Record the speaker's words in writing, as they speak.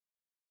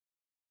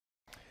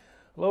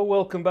Hello,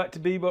 welcome back to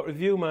Bebop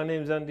Review. My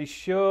name's Andy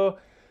Shaw.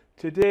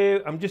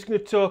 Today I'm just going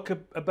to talk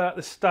about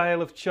the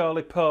style of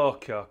Charlie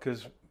Parker,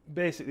 because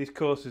basically this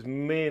course is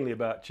mainly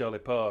about Charlie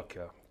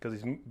Parker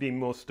because there's been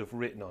more stuff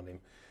written on him,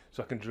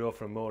 so I can draw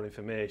from more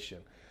information.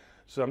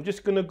 So I'm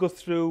just going to go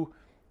through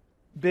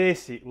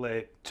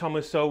basically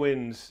Thomas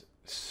Owens'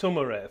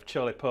 summary of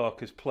Charlie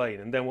Parker's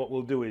playing, and then what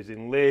we'll do is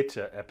in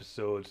later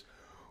episodes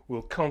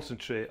we'll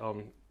concentrate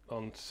on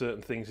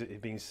certain things that he's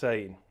been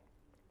saying.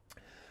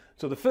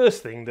 So the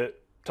first thing that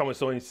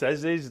Thomas Owens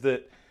says is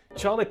that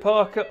Charlie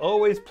Parker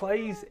always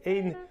plays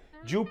in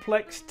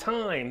duplex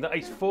time, that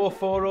is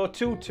 4/4 or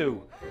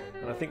 2/2,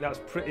 and I think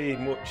that's pretty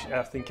much,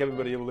 I think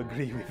everybody will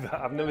agree with that.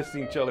 I've never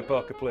seen Charlie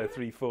Parker play a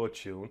 3/4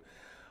 tune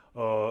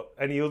or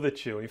any other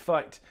tune. In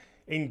fact,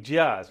 in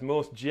jazz,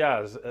 most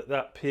jazz at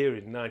that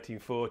period,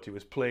 1940,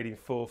 was played in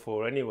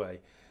 4/4 anyway.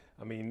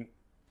 I mean,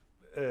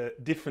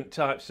 different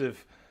types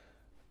of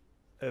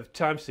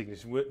time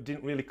signatures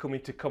didn't really come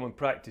into common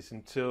practice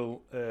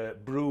until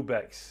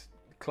Brubeck's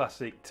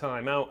classic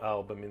Time Out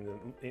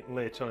album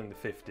later on in the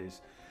 50s,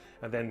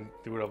 and then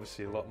there were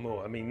obviously a lot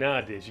more. I mean,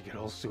 nowadays you get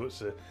all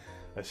sorts of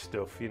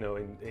stuff, you know,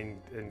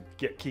 and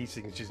get key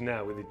signatures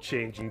now with a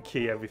change in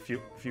key every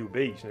few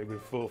beats, you know,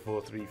 with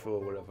 4/4, 3/4,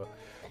 whatever.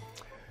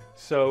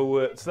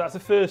 So that's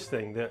the first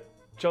thing, that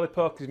Charlie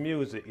Parker's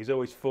music is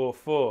always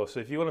 4/4. So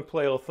if you want to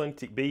play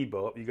authentic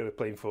bebop, you've got to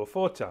play in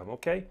 4/4 time,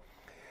 okay?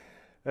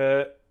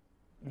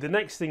 The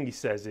next thing he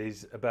says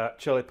is about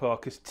Charlie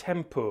Parker's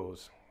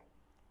tempos.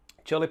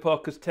 Charlie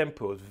Parker's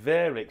tempos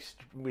vary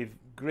with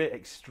great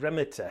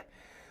extremity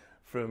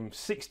from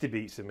 60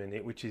 beats a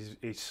minute, which is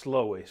his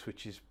slowest,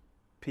 which is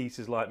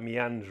pieces like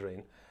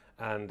Meandering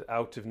and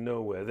Out of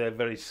Nowhere. They're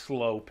very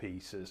slow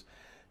pieces,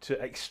 to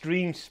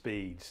extreme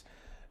speeds,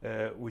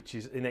 which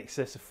is in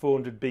excess of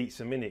 400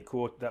 beats a minute.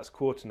 That's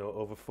quarter note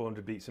over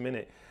 400 beats a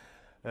minute.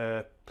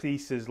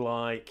 Pieces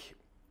like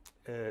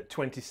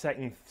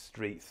 22nd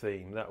Street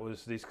Theme,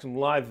 there's some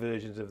live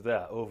versions of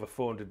that over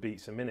 400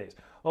 beats a minute.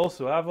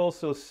 Also, I've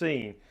also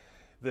seen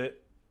that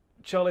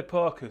Charlie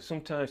Parker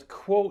sometimes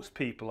quotes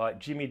people like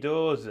Jimmy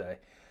Dorsey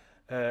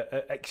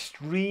at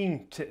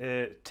extreme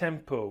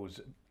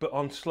tempos, but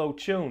on slow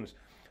tunes.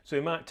 So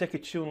he might take a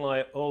tune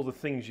like All the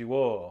Things You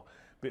Are,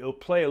 but he'll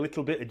play a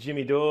little bit of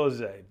Jimmy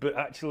Dorsey, but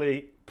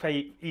actually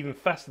play even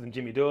faster than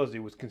Jimmy Dorsey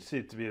was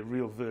considered to be a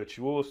real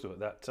virtuoso at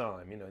that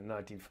time, you know,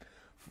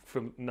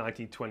 from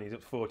 1920s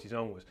up 40s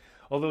onwards.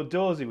 Although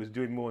Dorsey was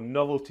doing more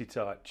novelty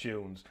type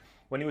tunes.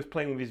 When he was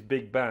playing with his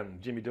big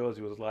band, Jimmy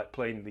Dorsey was like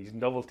playing these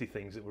novelty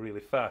things that were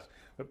really fast.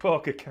 But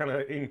Parker kind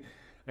of,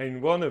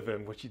 in one of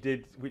them, which he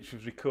did, which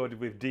was recorded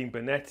with Dean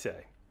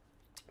Bonetti,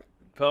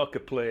 Parker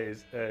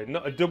plays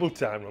not a double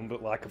time run,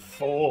 but like a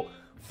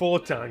four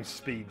times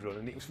speed run,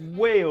 and it was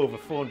way over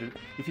 400.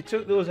 If you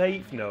took those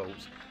eighth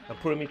notes and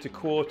put them into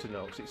quarter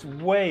notes, it's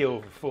way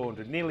over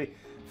 400, nearly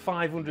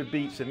 500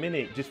 beats a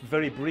minute, just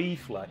very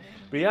briefly.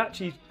 But he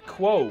actually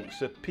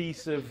quotes a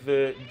piece of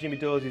Jimmy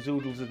Dorsey's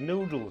Oodles of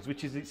Noodles,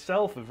 which is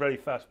itself a very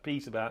fast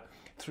piece, about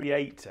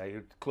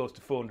 380, close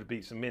to 400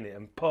 beats a minute,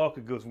 and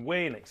Parker goes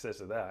way in excess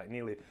of that,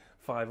 nearly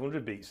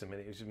 500 beats a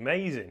minute. It was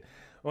amazing.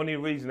 Only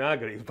reason I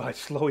got it was by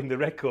slowing the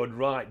record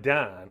right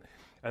down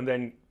and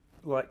then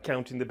like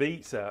counting the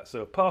beats out.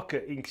 So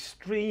Parker,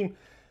 extreme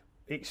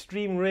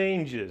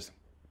ranges,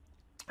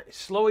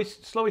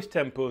 slowest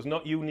tempos,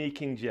 not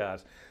unique in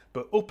jazz,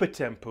 but upper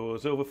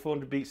tempos over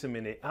 400 beats a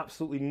minute.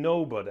 Absolutely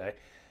nobody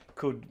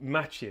could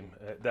match him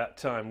at that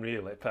time,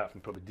 really, apart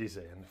from probably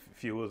Dizzy and a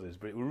few others.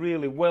 But it was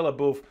really well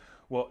above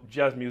what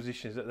jazz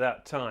musicians at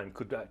that time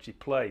could actually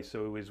play.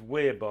 So it was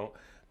way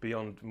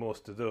beyond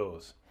most of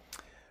those.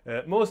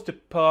 Most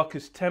of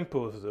Parker's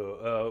tempos, though,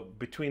 are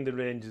between the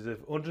ranges of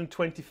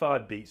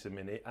 125 beats a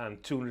minute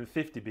and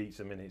 250 beats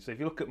a minute. So if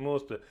you look at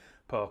most of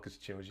Parker's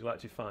tunes, you'll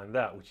actually find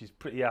that, which is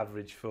pretty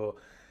average for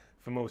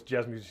most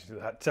jazz musicians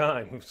at that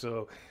time.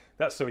 So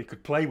that's so he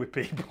could play with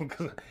people.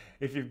 Because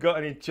if you've got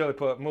any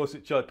most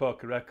of Charlie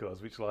Parker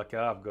records, which like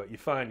I've got, you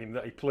find him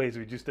that he plays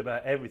with just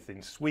about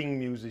everything: swing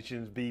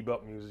musicians,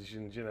 bebop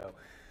musicians, you know.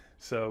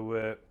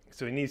 So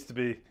so he needs to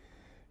be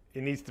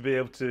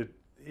able to,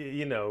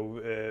 you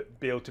know,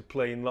 be able to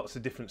play in lots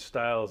of different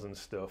styles and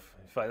stuff.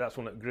 In fact, that's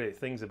one of the great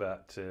things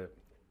about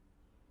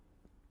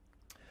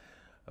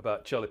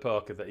Charlie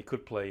Parker, that he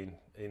could play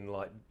in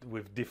like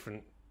with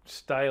different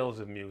styles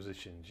of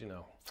musicians, you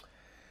know.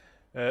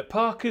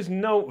 Parker's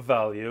note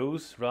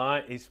values,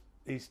 right?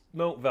 His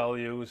note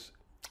values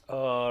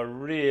are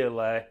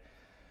really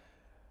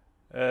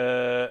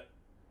at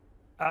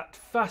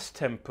fast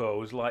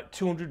tempos, like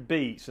 200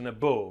 beats and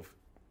above.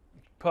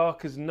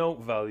 Parker's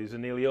note values are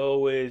nearly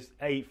always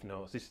eighth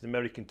notes. This is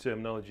American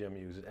terminology I'm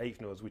using.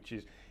 Eighth notes, which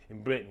is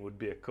in Britain would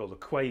be called a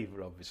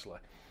quaver, obviously.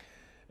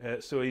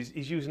 So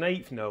he's using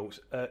eighth notes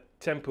at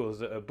tempos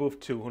that are above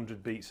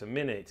 200 beats a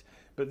minute,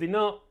 but they're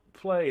not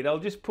played. I'll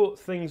just put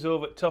things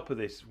over the top of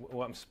this,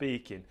 what I'm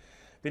speaking.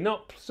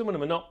 Some of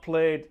them are not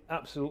played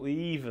absolutely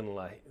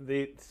evenly.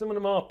 Some of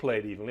them are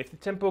played evenly. If the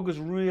tempo goes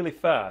really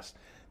fast,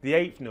 the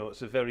eighth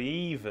notes are very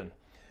even.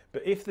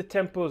 But if the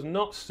tempo's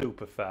not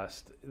super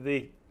fast,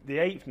 the the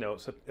eighth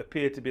notes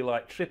appear to be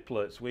like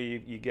triplets, where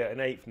you get an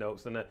eighth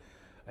note, then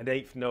an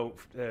eighth note,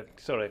 a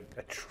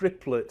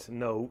triplet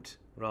note,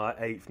 right,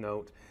 eighth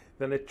note,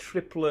 then a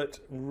triplet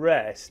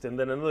rest, and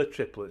then another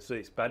triplet. So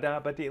it's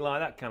bada badi,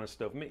 like that kind of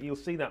stuff. You'll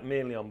see that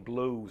mainly on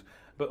blues,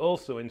 but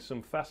also in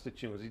some faster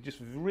tunes. He's just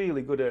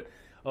really good at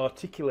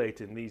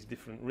articulating these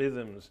different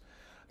rhythms.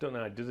 I don't know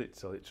how he does it,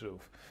 to tell the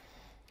truth.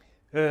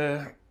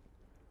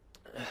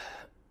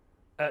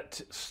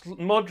 At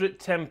moderate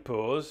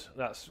tempos,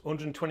 that's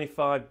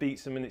 125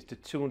 beats a minute to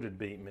 200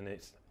 beat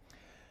minutes,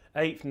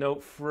 eighth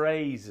note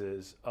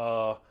phrases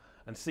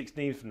and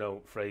 16th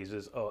note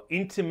phrases are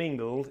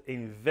intermingled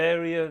in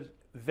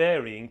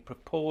varying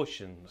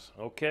proportions,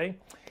 okay?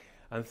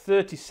 And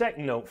 32nd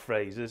note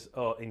phrases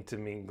are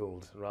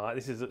intermingled, right?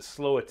 This is at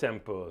slower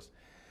tempos.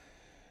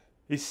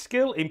 His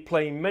skill in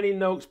playing many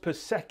notes per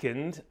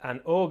second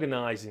and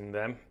organising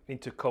them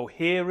into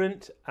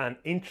coherent and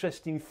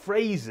interesting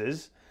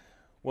phrases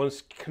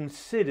was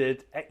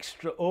considered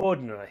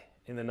extraordinary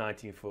in the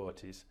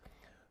 1940s,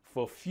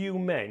 for few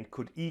men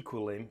could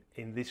equal him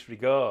in this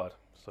regard,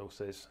 so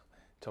says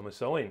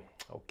Thomas Owens.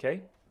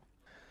 Okay.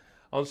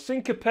 On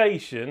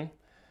syncopation,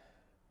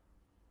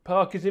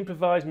 Parker's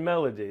improvised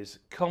melodies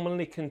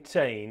commonly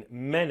contain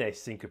many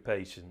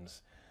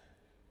syncopations.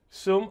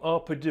 Some are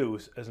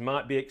produced, as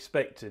might be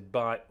expected,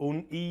 by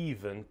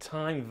uneven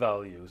time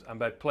values and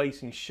by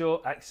placing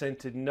short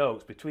accented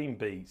notes between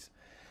beats,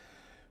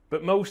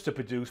 but most are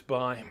produced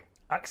by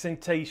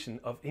accentation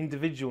of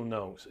individual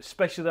notes,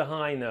 especially the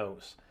high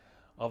notes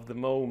of the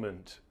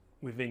moment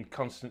within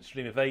constant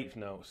stream of eighth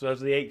notes. So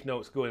as the eighth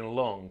note's going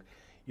along,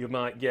 you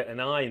might get an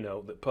I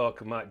note that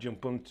Parker might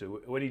jump onto.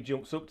 When he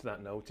jumps up to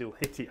that note, he'll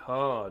hit it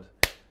hard.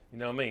 You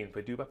know what I mean?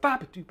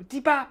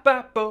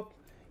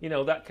 You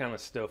know, that kind of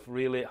stuff.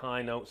 Really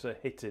high notes are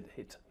hit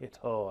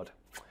hard.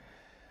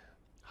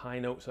 High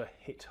notes are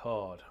hit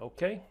hard,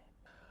 okay?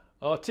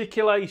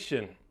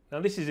 Articulation. Now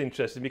this is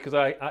interesting because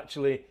I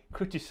actually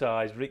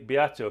criticised Rick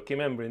Beato. Can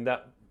you remember in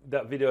that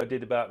video I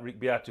did about Rick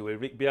Beato, where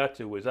Rick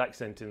Beato was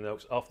accenting the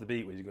notes off the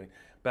beat, where he's going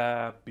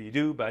ba be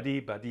do ba dee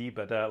ba dee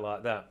ba da,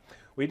 like that.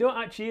 We don't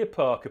actually hear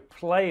Parker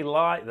play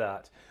like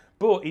that,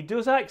 but he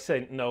does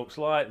accent notes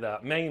like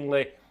that,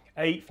 mainly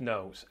eighth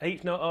notes.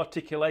 Eighth note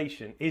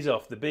articulation is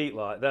off the beat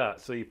like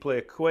that. So you play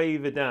a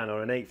quaver down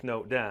or an eighth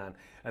note down,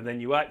 and then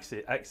you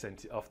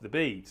accent it off the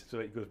beat. So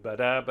it goes ba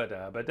da ba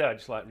da ba da,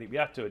 just like Rick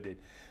Beato did.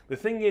 The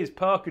thing is,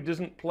 Parker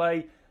doesn't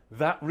play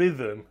that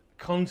rhythm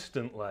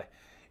constantly.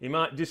 He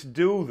might just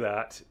do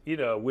that, you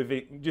know, with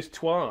it just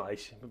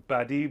twice,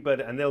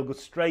 and they'll go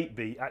straight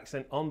beat,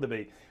 accent on the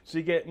beat. So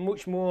you get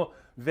much more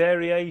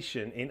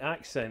variation in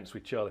accents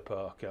with Charlie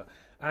Parker,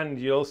 and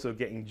you're also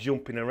getting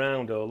jumping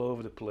around all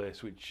over the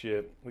place, which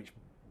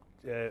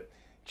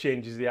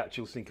changes the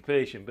actual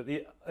syncopation. But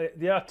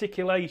the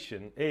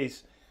articulation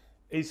is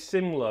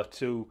similar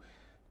to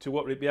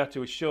what Rick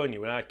Beato was showing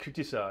you when I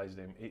criticised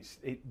him.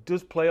 It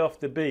does play off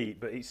the beat,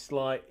 but it's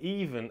like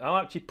even. I'll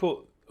actually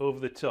put over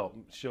the top,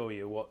 show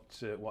you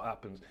what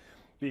happens.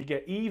 But you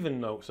get even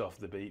notes off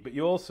the beat, but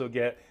you also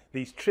get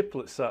these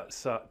triplet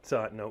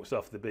type notes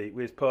off the beat,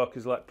 whereas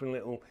Parker's like putting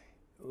a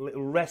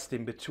little rest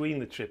in between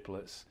the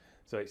triplets.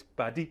 So it's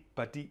baddy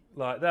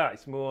like that.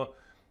 It's more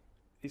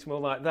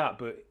like that,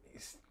 but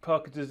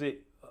Parker does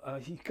it.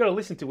 You've got to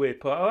listen to where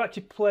Parker. I'll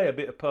actually play a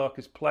bit of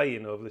Parker's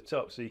playing over the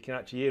top so you can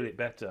actually hear it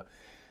better.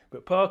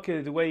 But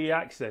Parker, the way he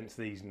accents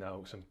these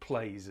notes and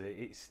plays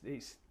it,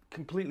 it's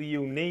completely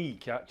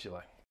unique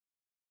actually.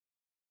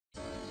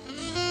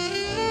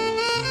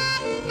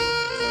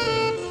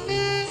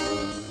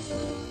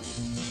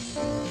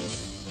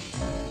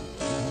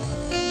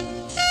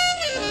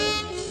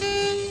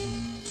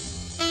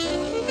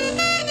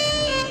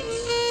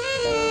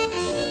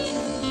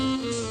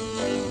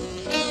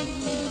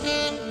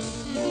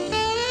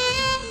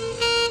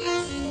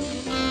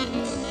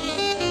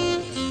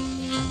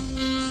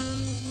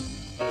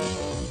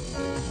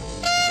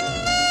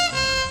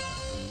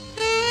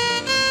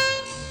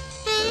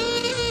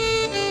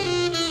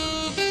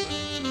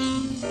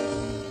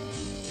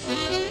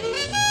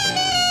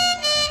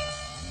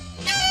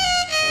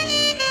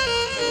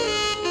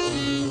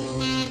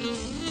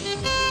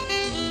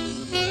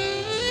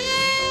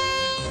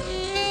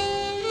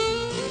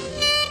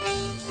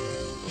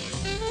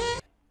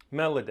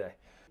 Melody.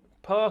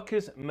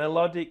 Parker's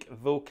melodic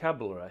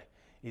vocabulary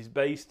is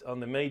based on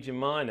the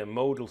major-minor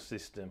modal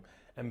system,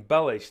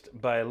 embellished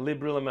by a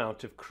liberal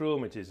amount of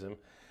chromatism,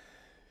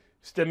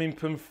 stemming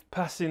from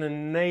passing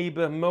and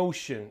neighbour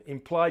motion,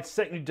 implied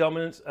secondary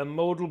dominance and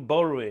modal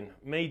borrowing,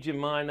 major,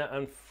 minor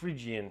and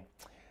Phrygian.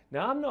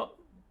 Now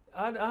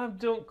I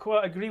don't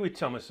quite agree with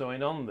Thomas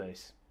Owens on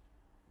this.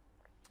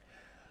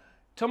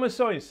 Thomas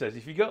Owens says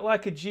if you got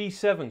like a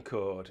G7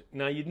 chord,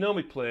 now you'd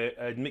normally play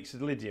a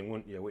mixolydian,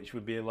 wouldn't you, which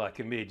would be like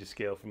a major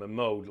scale from a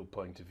modal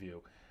point of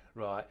view,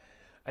 right?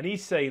 And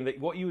he's saying that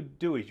what you would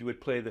do is you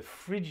would play the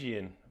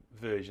Phrygian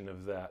version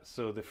of that.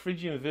 So the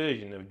Phrygian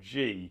version of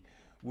G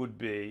would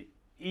be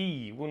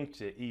E, wouldn't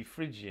it? E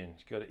Phrygian.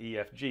 You've got an E,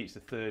 F, G. It's the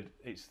third.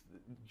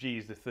 G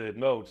is the third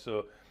mode.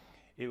 So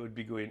it would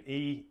be going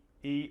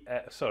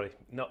sorry,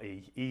 not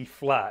E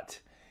flat.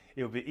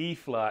 It would be E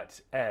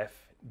flat, F,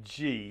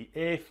 G,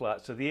 A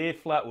flat. So the A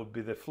flat would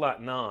be the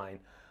flat 9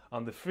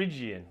 on the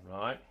Phrygian,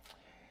 right?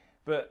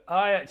 But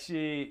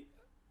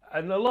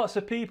and lots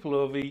of people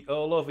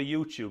all over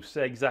YouTube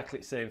say exactly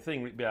the same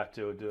thing. Rick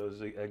Beato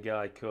does, a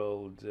guy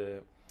called, I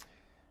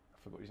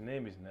forgot what his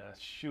name is now,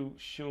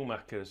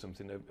 Schumacher or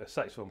something, a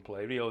saxophone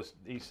player.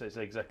 He says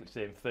exactly the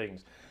same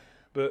things.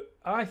 But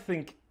I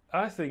think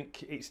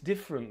it's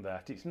different,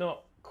 that it's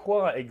not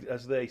quite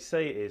as they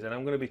say it is, and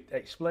I'm going to be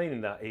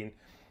explaining that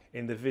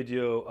in the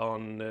video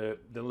on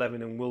the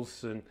Levin and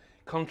Wilson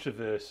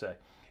controversy.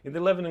 In the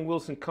Levin and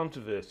Wilson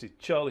controversy,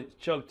 Charlie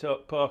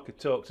Parker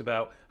talks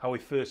about how he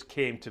first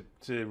came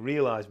to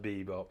realise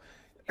bebop,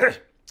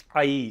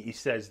 i.e. he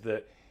says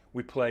that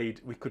we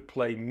could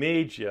play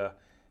major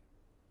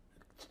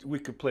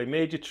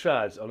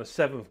trads on a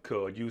 7th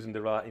chord using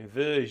the right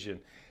inversion.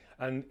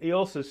 And he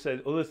also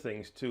said other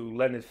things to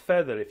Leonard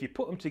Feather. If you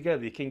put them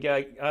together, you can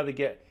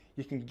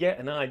get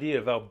an idea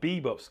of how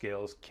bebop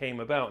scales came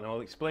about. And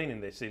I'll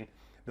explain this in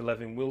the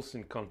Levin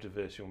Wilson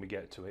controversy when we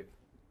get to it.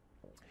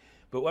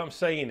 But what I'm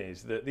saying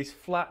is that this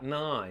flat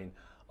 9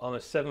 on a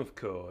 7th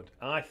chord,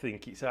 I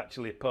think it's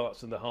actually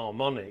parts of the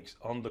harmonics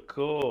on the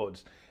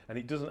chords, and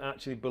it doesn't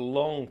actually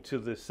belong to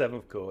the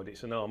 7th chord.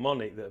 It's an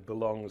harmonic that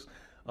belongs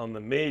on the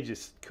major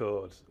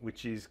chords,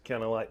 which is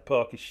kind of like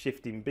Parker's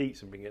shifting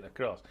beats and bringing it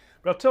across.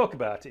 But I'll talk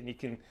about it, and you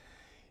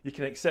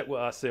can accept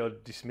what I say or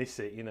dismiss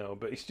it, you know.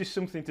 But it's just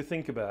something to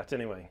think about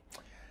anyway.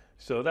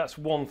 So that's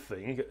one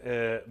thing.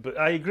 But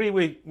I agree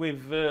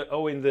with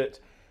Owen that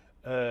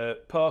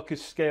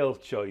Parker's scale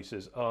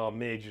choices are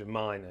major and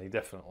minor,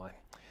 definitely.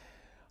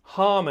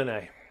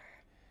 Harmony.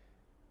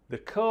 The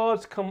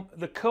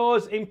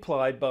chords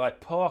implied by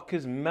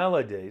Parker's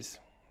melodies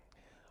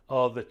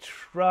are the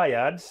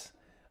triads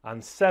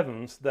and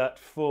 7ths that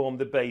form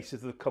the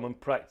basis of the common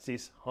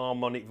practice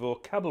harmonic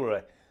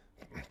vocabulary.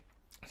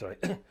 Sorry.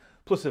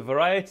 Plus a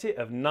variety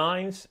of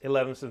 9s,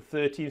 11s and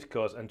 13th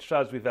chords, and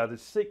trads we've added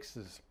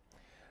 6s.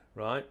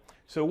 Right?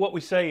 So what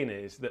we're saying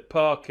is that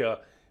Parker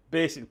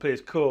basically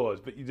plays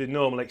chords, but you do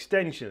normal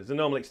extensions. The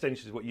normal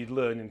extension is what you'd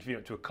learn if you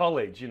went to a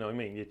college, you know what I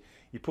mean?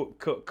 You put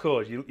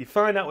chords, you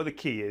find out what the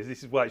key is.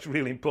 This is why it's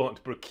really important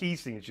to put a key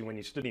signature when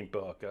you're studying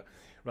Parker,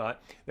 right?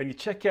 Then you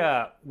check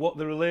out what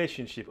the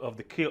relationship of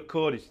the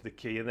chord is to the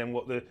key, and then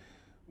what the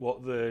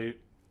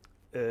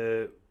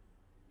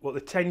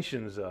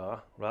tensions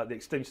are, right? The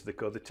extensions of the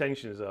chord, the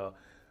tensions are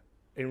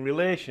in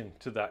relation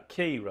to that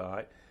key,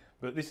 right?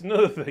 But there's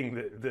another thing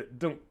that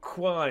don't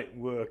quite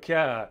work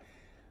out.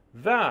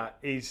 That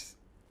is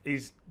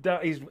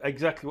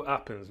exactly what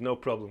happens. No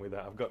problem with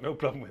that. I've got no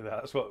problem with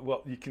that. That's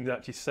what you can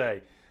actually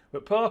say.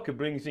 But Parker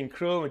brings in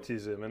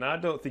chromatism, and I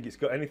don't think it's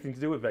got anything to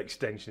do with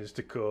extensions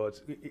to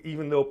chords,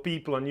 even though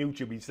people on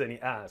YouTube are saying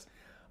it has.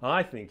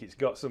 I think it's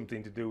got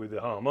something to do with the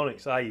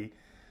harmonics, i.e.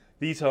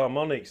 these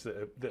harmonics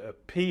that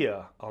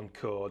appear on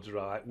chords,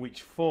 right,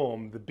 which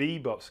form the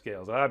bebop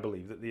scales. I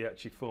believe that they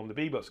actually form the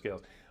bebop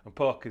scales, and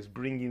Parker's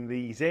bringing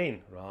these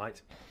in,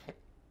 right?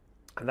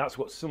 And that's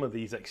what some of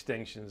these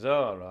extensions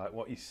are, right?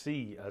 What you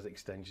see as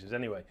extensions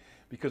anyway.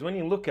 Because when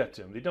you look at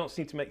them, they don't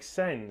seem to make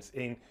sense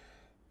in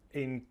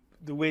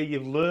the way you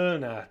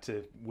learn how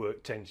to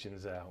work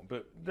tensions out.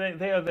 But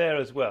they are there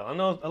as well. I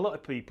know a lot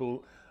of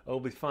people will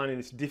be finding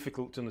this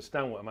difficult to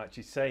understand what I'm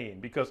actually saying,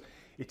 because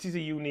it is a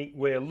unique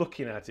way of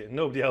looking at it, and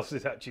nobody else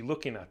is actually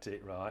looking at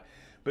it, right?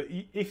 But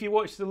if you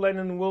watch the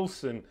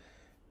Lennon-Wilson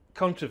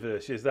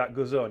controversy as that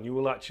goes on, you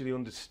will actually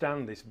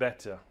understand this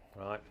better,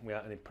 right,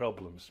 without any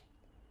problems.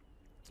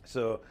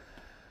 So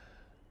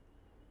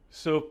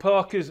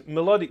Parker's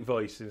melodic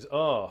voices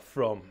are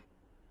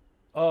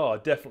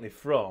definitely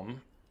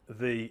from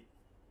the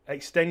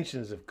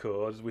extensions of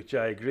chords, which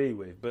I agree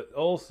with, but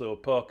also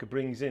Parker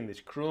brings in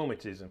this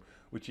chromatism,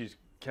 which is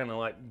kind of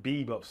like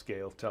bebop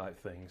scale type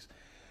things,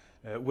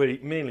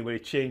 mainly where he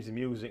changes the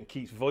music and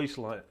keeps voice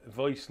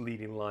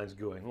leading lines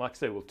going. Like I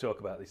say, we'll talk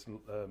about this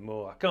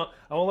more.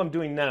 All I'm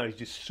doing now is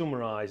just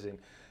summarising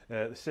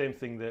the same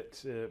thing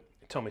that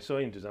Thomas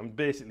Owens does. I'm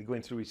basically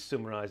going through his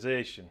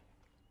summarisation.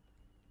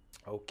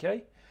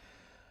 Okay,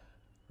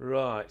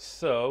 right,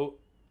 so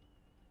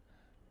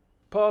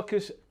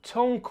Parker's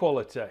tone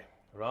quality,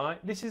 right?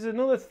 This is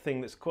another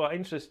thing that's quite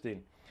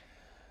interesting.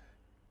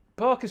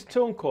 Parker's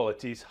tone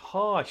quality is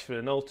harsh for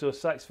an alto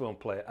saxophone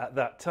player at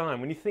that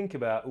time. When you think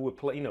about who were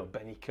playing, you know,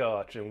 Benny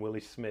Carter and Willie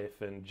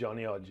Smith and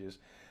Johnny Hodges,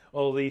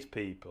 all these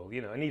people,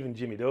 you know, and even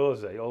Jimmy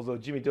Dorsey, although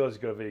Jimmy Dorsey's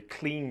got a very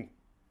clean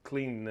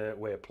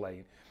way of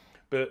playing.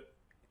 But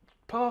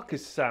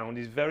Parker's sound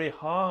is very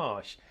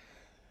harsh,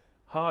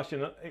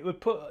 and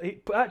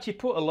it actually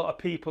put a lot of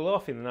people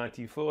off in the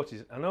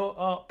 1940s. I know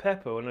Art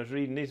Pepper, when I was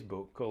reading his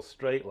book called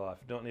Straight Life,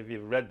 I don't know if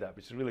you've read that,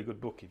 but it's a really good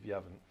book if you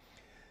haven't.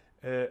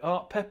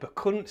 Art Pepper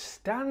couldn't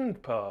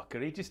stand Parker.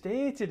 He just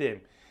hated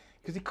him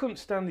because he couldn't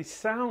stand his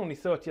sound. He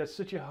thought he had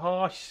such a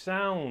harsh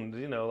sound,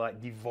 you know,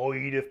 like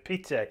devoid of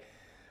pity,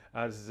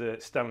 as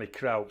Stanley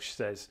Crouch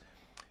says.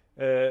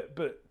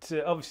 But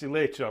obviously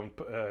later on,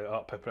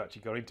 Art Pepper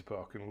actually got into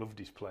Parker and loved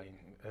his playing.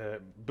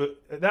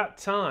 But at that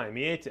time,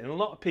 he ate it, and a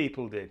lot of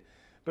people did.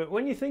 But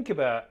when you think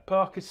about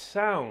Parker's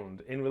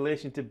sound in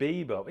relation to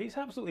bebop, it's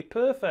absolutely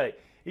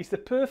perfect. It's the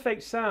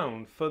perfect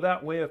sound for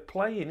that way of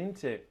playing,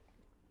 isn't it?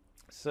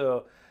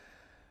 So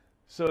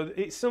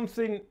it's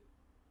something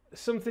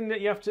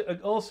that you have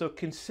to also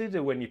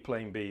consider when you're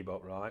playing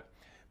bebop, right?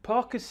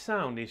 Parker's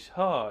sound is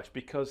harsh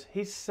because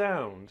his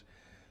sound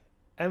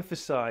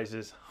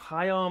emphasizes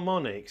high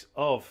harmonics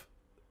of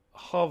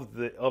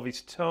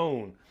his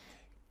tone.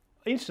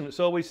 Instruments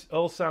always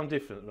all sound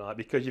different, right?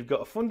 Because you've got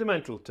a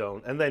fundamental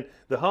tone, and then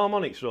the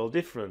harmonics are all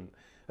different.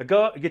 A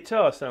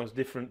guitar sounds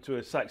different to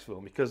a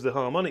saxophone because the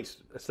harmonics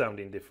are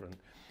sounding different.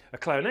 A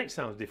clarinet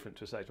sounds different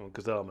to a saxophone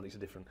because the harmonics are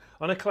different.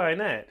 On a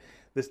clarinet,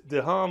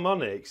 the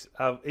harmonics,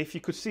 if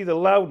you could see the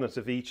loudness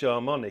of each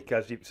harmonic,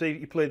 as you see,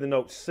 you play the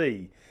note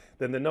C,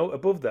 then the note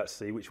above that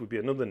C, which would be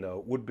another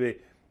note, would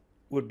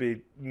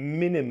be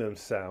minimum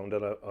sound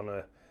on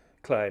a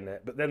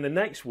clarinet. But then the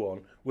next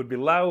one would be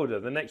louder.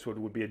 The next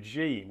one would be a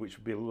G, which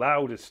would be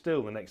louder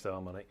still, the next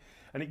harmonic.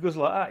 And it goes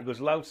like that. It goes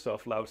loud,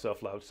 soft, loud,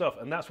 soft, loud,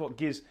 soft. And that's what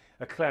gives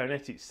a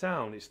clarinet its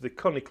sound. It's the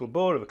conical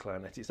bore of a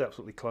clarinet. It's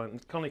absolutely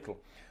conical.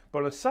 But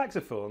on a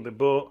saxophone, the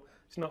bore,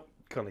 it's not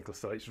conical,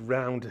 so it's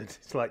rounded.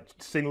 It's like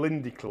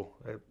cylindrical,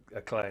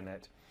 a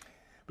clarinet.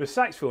 But a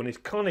saxophone is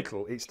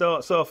conical. It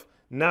starts off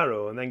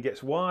narrow and then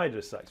gets wider,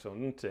 a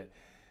saxophone, doesn't it?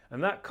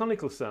 And that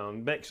conical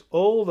sound makes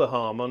all the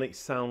harmonics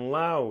sound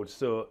loud.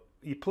 So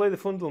you play the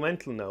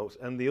fundamental notes,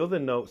 and the other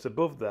notes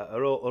above that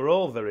are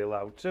all very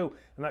loud too,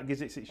 and that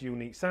gives it its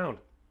unique sound.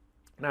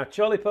 Now,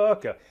 Charlie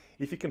Parker,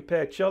 if you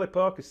compare Charlie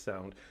Parker's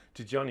sound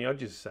to Johnny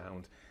Hodges'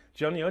 sound,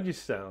 Johnny Hodges'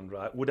 sound,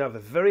 right, would have a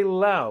very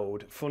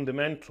loud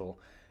fundamental,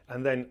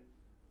 and then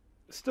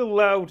still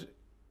loud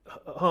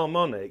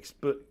harmonics,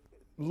 but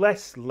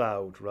less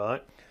loud,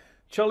 right?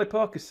 Charlie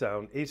Parker's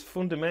sound, his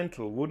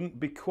fundamental wouldn't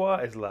be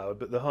quite as loud,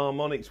 but the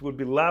harmonics would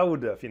be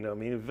louder, if you know what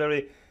I mean,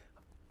 very,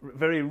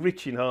 very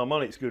rich in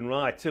harmonics, going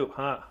right up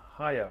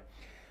higher.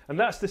 And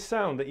that's the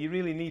sound that you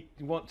really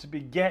want to be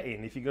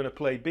getting if you're going to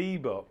play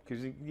bebop,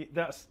 because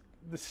that's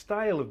the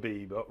style of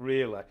bebop,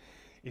 really.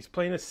 It's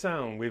playing a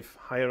sound with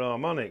higher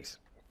harmonics.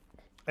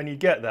 And you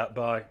get that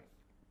by,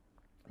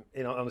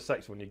 on the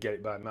saxophone, you get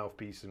it by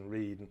mouthpiece and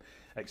reed and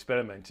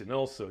experimenting. And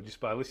also, just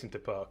by listening to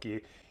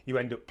Parker, you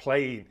end up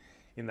playing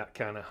in that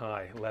kind of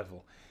high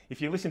level.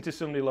 If you listen to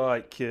somebody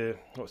like,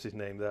 what's his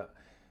name,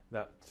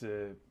 that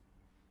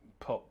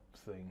pop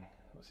thing,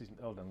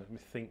 hold on, let me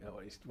think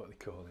what they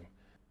call him.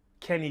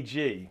 Kenny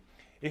G.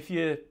 If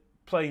you're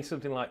playing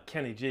something like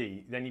Kenny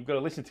G, then you've got to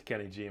listen to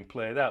Kenny G and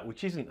play that,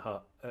 which isn't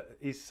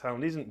his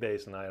sound isn't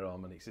based on higher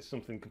harmonics. It's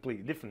something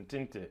completely different,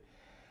 isn't it?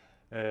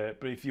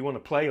 But if you want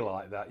to play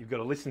like that, you've got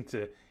to listen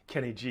to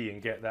Kenny G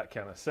and get that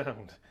kind of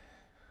sound.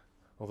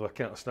 Although I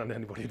can't stand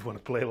anybody who'd want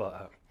to play like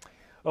that.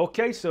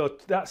 Okay, so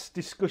that's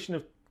discussion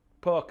of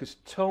Parker's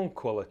tone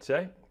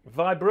quality.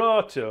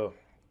 Vibrato.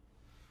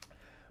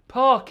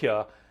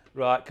 Parker,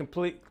 right,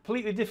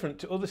 completely different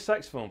to other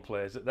saxophone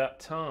players at that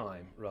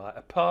time, right,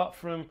 apart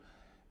from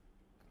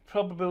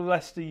probably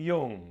Lester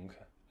Young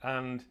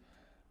and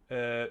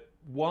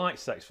white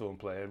saxophone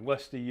player,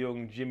 Lester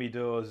Young, Jimmy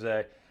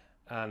Dorsey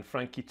and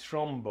Frankie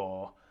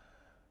Trombo.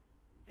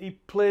 He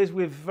plays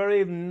with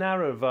very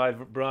narrow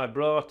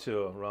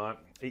vibrato, right?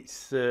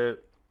 Its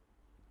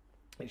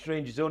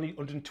range is only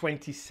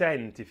 120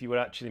 cent if you were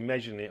actually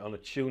measuring it on a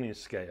tuning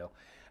scale,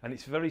 and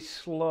it's very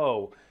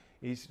slow.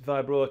 His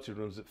vibrato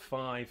runs at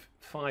five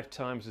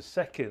times a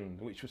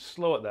second, which was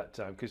slow at that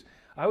time, because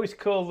I always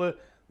call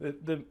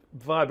the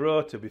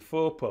vibrato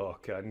before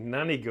Parker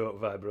nanny goat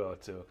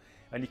vibrato,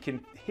 and you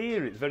can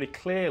hear it very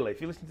clearly.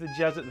 If you listen to the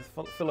Jazz at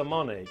the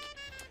Philharmonic,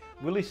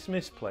 Willie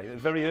Smith's playing, the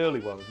very early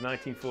ones,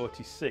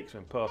 1946,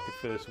 when Parker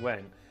first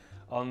went,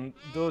 on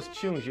those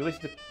tunes, you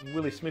listen to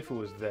Willie Smith, who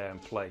was there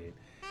and playing,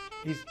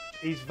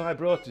 his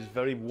vibrato is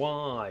very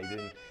wide,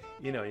 and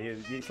you know,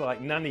 it's like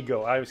nanny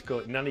goat. I always call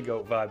it nanny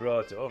goat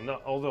vibrato.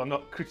 Although I'm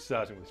not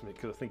criticising Willie Smith,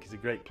 because I think he's a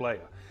great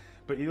player.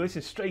 But you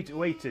listen straight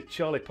away to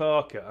Charlie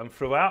Parker, and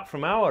from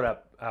our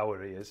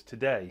ears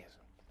today,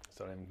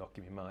 sorry, I'm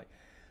knocking my mic.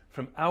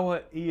 From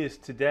our ears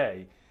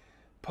today,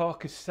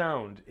 Parker's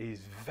sound is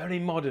very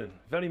modern,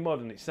 very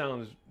modern. It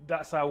sounds,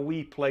 that's how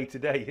we play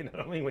today, you know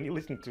what I mean, when you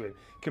listen to him,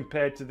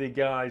 compared to the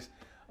guys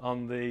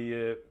on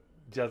the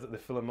Jazz at the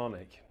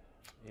Philharmonic,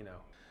 you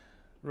know.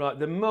 Right,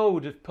 the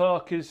mode of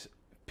Parker's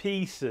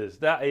pieces,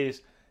 that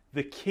is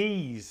the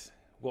keys,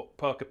 what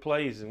Parker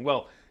plays in.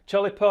 Well,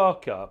 Charlie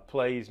Parker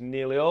plays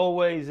nearly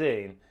always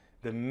in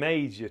the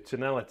major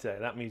tonality.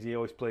 That means he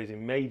always plays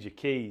in major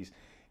keys.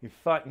 In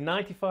fact,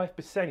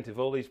 95%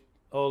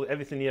 of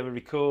everything he ever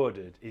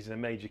recorded is in a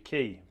major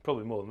key,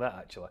 probably more than that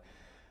actually,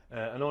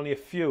 and only a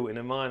few in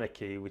a minor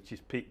key, which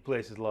is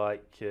places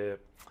like The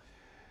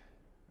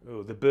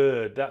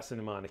Bird. That's in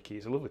a minor key.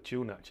 It's a lovely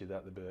tune actually,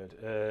 that The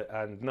Bird,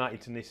 and Night in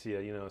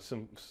Tunisia. You know,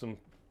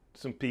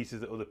 some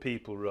pieces that other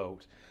people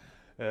wrote.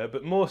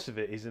 but most of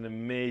it is in a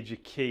major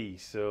key.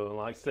 So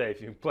like I say,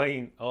 if you're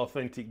playing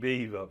authentic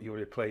bebop, you would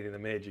be playing in a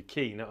major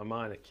key, not a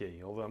minor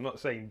key. Although I'm not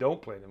saying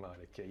don't play in a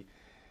minor key,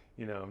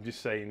 you know, I'm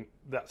just saying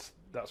that's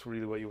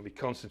really what you want to be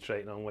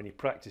concentrating on when you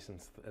practice and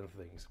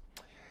things.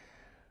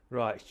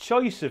 Right,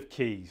 choice of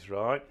keys,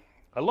 right?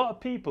 A lot of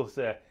people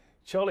say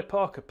Charlie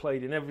Parker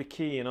played in every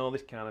key and all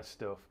this kind of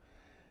stuff.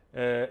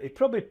 He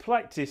probably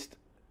practiced,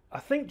 I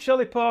think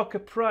Charlie Parker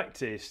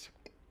practiced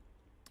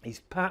his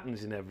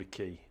patterns in every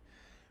key,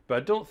 but I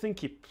don't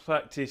think he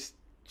practiced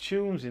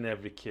tunes in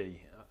every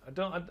key.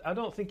 I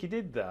don't think he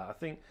did that. I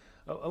think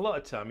a lot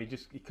of time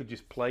he could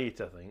just play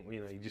it. I think, you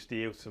know, he just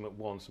hear some at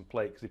once and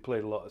play it, because he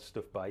played a lot of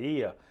stuff by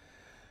ear.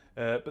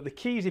 But the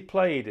keys he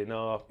played in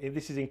are,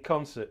 this is in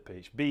concert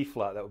pitch: B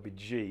flat, that would be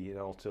G in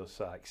alto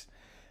sax,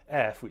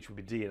 F, which would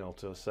be D in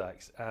alto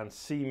sax, and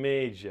C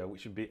major,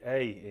 which would be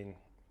A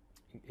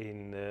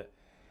in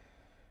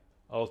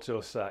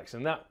alto sax,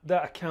 and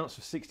that accounts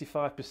for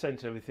 65%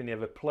 of everything he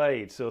ever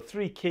played. So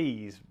 3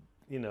 keys,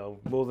 you know,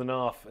 more than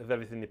half of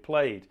everything he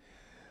played.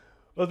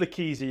 Other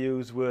keys he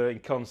used were in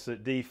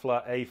concert: D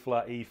flat, A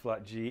flat, E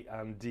flat, G,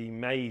 and D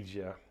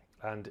major,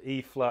 and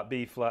E flat,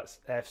 B flat,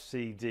 F,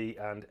 C, D,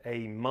 and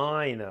A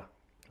minor.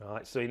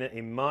 Right, so in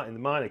the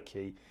minor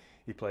key,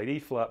 he played E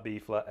flat, B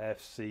flat,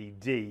 F, C,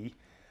 D,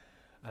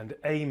 and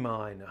A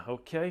minor.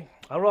 Okay,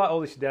 I'll write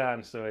all this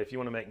down, so if you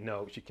want to make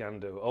notes, you can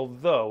do.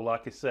 Although,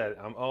 like I said,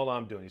 all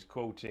I'm doing is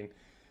quoting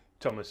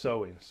Thomas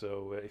Owens.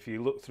 So if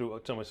you look through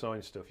Thomas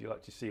Owens stuff, you'll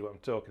actually see what I'm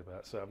talking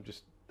about. So I'm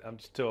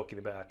just talking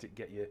about it,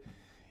 get you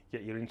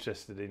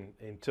interested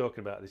in talking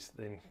about this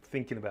thing,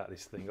 thinking about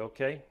this thing.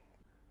 Okay.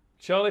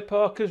 Charlie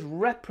Parker's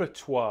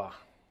repertoire.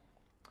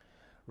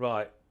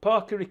 Right,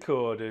 Parker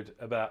recorded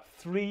about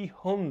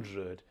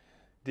 300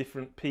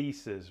 different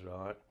pieces,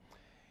 right?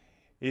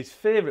 His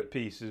favourite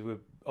pieces were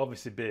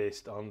obviously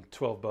based on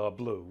 12-bar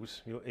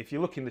blues. If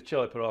you look in the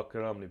Charlie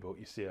Parker Harmony book,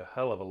 you see a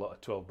hell of a lot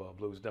of 12-bar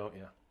blues, don't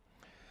you?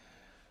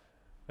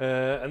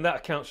 And that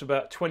accounts for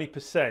about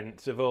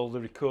 20% of all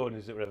the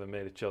recordings that were ever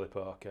made of Charlie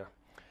Parker.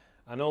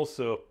 And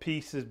also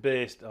pieces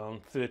based on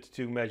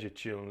 32 measure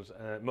tunes.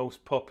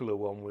 Most popular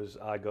one was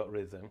I Got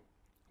Rhythm,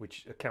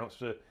 which accounts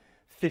for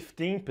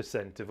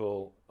 15% of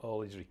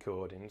all his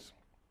recordings.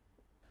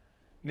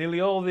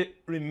 Nearly all the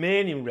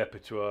remaining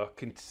repertoire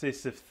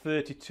consists of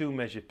 32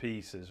 measure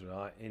pieces,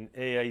 right, in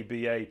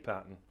AABA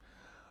pattern,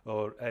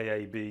 or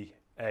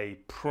AABA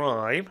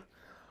prime,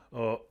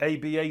 or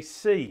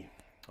ABAC,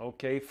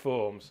 okay,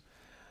 forms.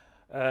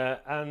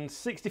 And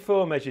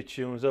 64 measure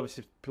tunes,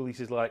 obviously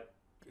pieces like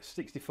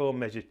 64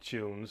 measure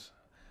tunes,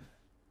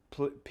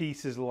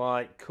 pieces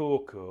like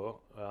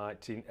Coco,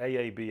 right, in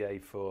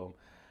AABA form,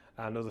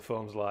 and other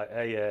forms like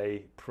AA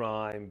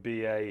prime,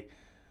 BA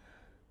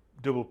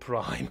double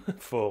prime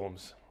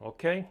forms.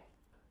 Okay,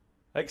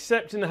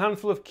 except in a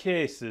handful of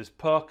cases,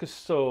 Parker's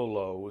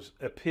solos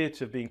appear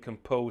to have been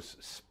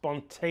composed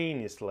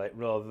spontaneously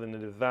rather than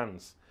in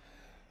advance.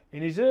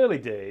 In his early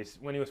days,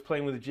 when he was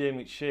playing with the J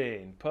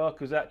McShane,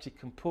 Parker was actually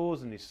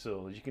composing his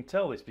solos. You can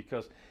tell this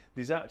because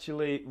there's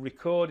actually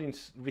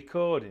recordings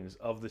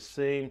of the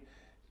same,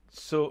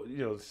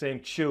 the same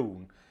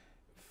tune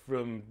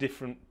from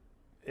different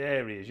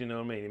areas. You know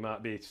what I mean? It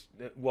might be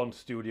one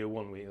studio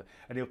one week,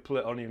 and he'll play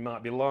it on. It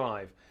might be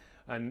live,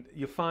 and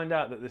you'll find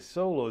out that the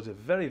solos are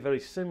very, very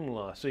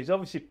similar. So he's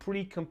obviously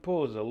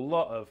pre-composed a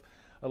lot of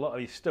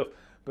his stuff.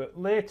 But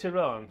later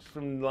on,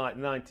 from like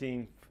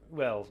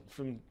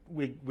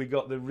we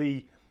got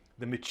the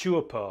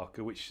mature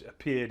Parker, which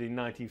appeared in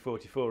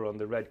 1944 on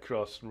the Red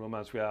Cross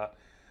Romance with Art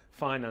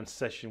Finance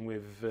session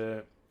with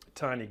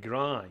Tiny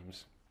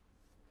Grimes.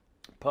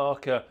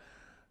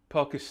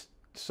 Parker's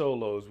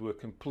solos were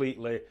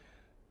completely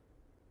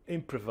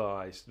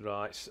improvised,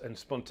 right, and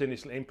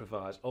spontaneously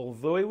improvised,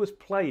 although he was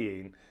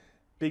playing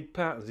big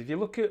patterns. If you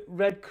look at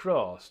Red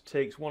Cross,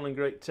 takes 1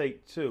 and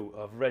take 2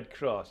 of Red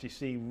Cross, you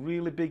see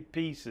really big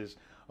pieces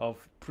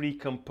of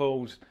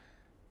pre-composed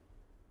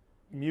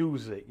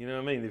music, you know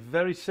what I mean? They're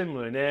very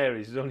similar in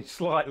areas, there's only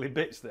slightly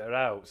bits that are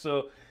out.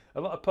 So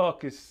a lot of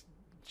Parker's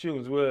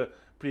tunes were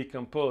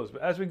pre-composed,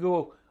 but as we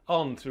go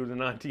on through the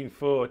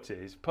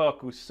 1940s,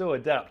 Parker was so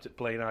adept at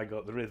playing I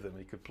Got the Rhythm,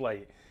 he could play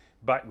it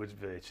backwards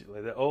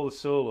virtually, that all the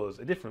solos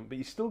are different, but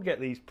you still get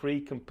these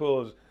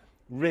pre-composed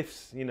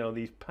riffs, you know,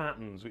 these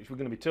patterns, which we're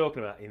going to be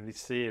talking about in this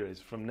series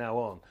from now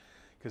on,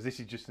 because this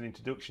is just an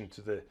introduction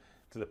to the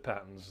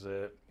patterns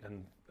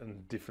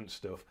and different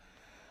stuff.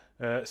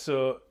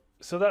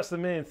 So that's the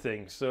main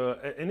thing. So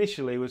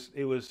initially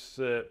it was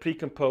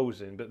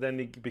pre-composing, but then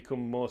it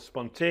become more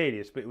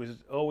spontaneous, but it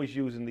was always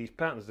using these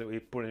patterns that we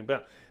put in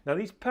back. Now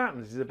these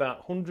patterns is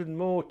about 100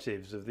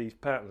 motifs of these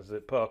patterns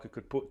that Parker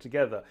could put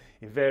together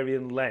in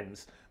varying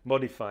lengths,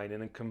 modifying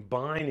and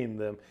combining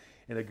them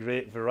in a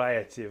great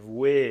variety of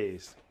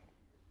ways.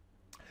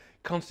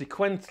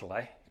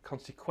 Consequently,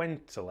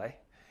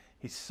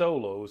 his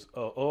solos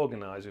are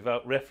organised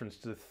without reference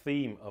to the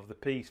theme of the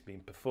piece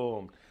being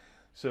performed.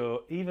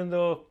 So even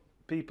though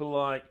people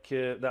like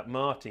that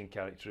Martin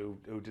character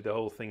who did the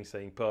whole thing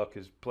saying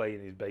Parker's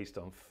playing is based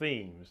on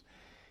themes,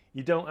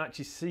 you don't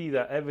actually see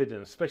that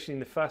evidence, especially in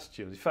the fast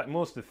tunes. In fact,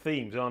 most of the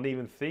themes aren't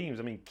even themes.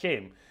 I mean,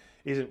 Kim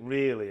isn't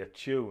really a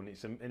tune.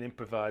 It's an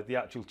improvised. The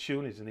actual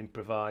tune is an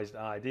improvised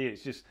idea.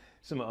 It's just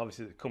something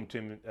obviously that come to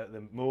him at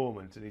the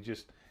moment, and he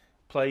just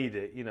played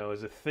it, you know,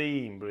 as a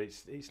theme. But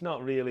it's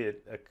not really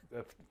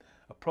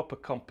a proper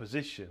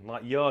composition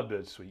like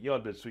Yardbird Suite.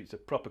 Yardbird Suite's a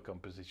proper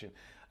composition,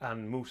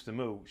 and Moose the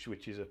Mooch,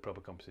 which is a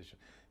proper composition.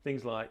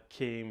 Things like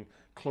Kim,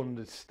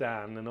 Clundered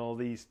Stan, and all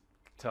these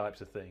types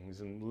of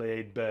things, and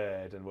Laid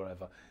Bird and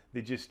whatever,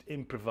 they're just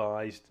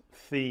improvised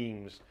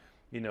themes.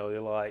 You know,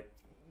 they're like,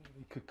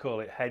 you could call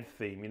it head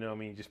theme, you know what I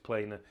mean? Just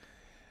playing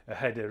a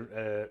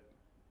header,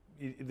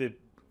 the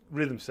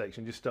rhythm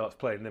section just starts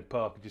playing, and then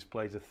Parker just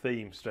plays a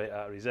theme straight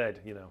out of his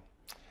head, you know.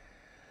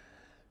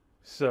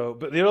 So,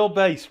 but they're all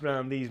based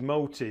around these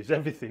motives,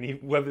 everything,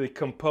 whether they're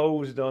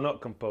composed or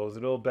not composed,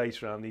 they're all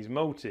based around these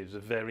motives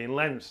of varying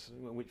lengths,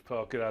 which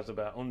Parker has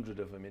about 100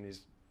 of them in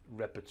his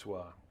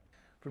repertoire.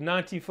 From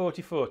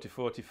 1944 to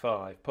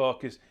 45,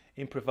 Parker's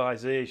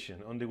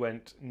improvisation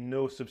underwent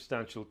no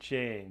substantial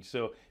change.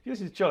 So if you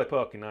listen to Charlie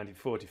Parker in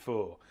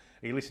 1944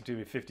 and you listen to him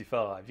in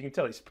 55, you can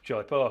tell it's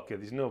Charlie Parker.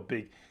 There's no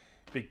big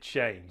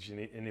change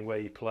in the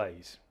way he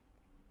plays.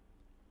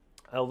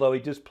 Although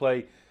he does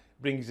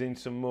brings in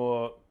some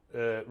more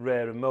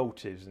rarer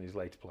motives in his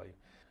later playing.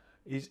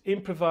 His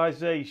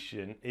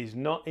improvisation is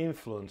not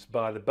influenced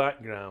by the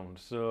background,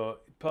 so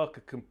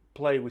Parker can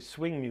play with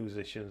swing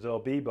musicians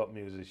or bebop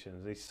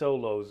musicians. His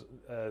solos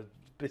are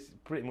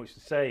pretty much the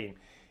same.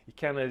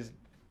 It's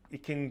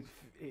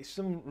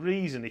some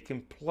reason he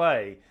can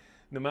play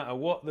no matter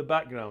what the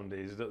background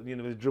is. You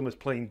know, the drummer's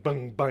playing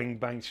bang bang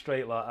bang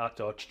straight like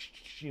that, or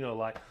you know,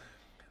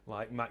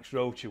 like Max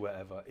Roach or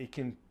whatever. He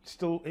can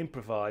still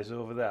improvise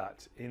over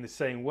that in the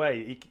same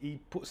way. He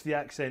puts the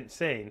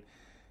accents in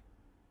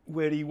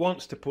where he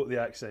wants to put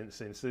the accents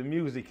in, so the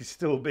music is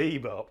still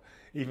bebop,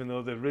 even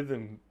though the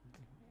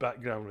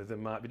background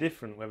rhythm might be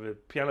different. Whether the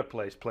piano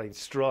player's playing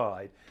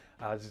stride,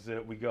 as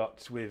we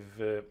got with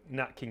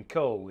Nat King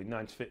Cole in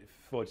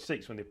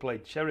 1946 when they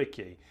played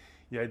Cherokee.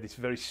 You had this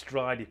very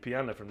stridey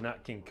piano from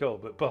Nat King Cole,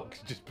 but Parker's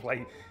just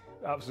playing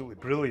absolutely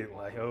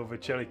brilliantly over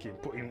Cherokee,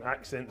 putting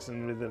accents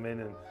and rhythm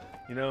in, and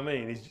you know what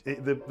I mean.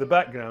 The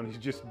background is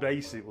just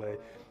basically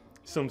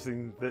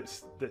something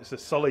that's a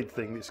solid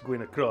thing that's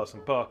going across,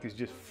 and Parker's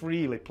just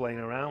freely playing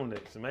around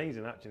it. It's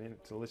amazing actually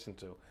to listen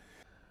to.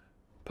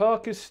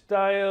 Parker's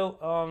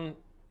style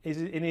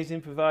in his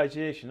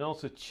improvisation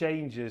also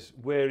changes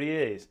where he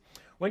is.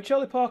 When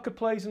Charlie Parker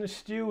plays in the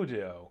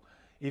studio,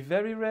 he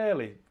very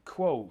rarely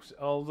quotes,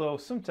 although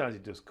sometimes he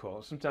does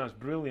quote, sometimes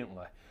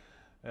brilliantly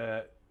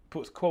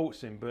puts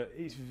quotes in, but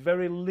it's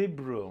very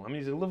liberal. I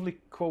mean, there's a lovely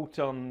quote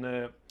on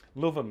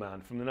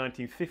Loverman from the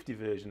 1950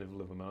 version of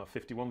Loverman, or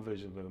 51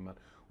 version of Loverman,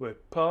 where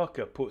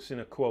Parker puts in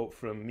a quote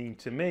from Mean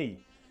to Me.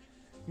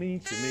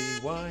 Mean to me,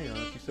 why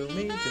aren't you so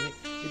mean to me?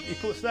 He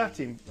puts that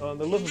in on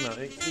the Loverman.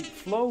 It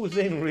flows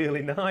in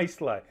really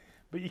nicely,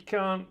 but you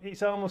can't.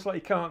 It's almost like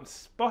you can't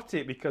spot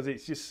it because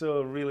it's just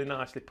so really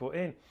nicely put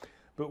in.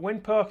 But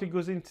when Parker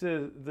goes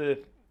into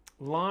the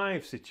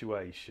live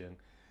situation,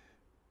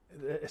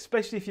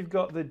 especially if you've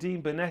got the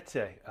Dean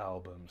Bonetti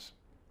albums,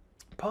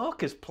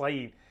 Parker's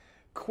playing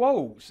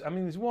quotes. I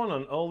mean, there's one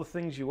on All the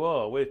Things You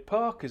Are where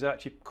Parker's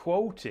actually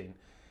quoting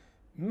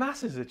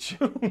masses of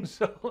tunes.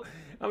 So,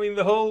 I mean,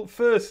 the whole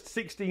first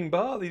 16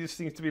 bar, there just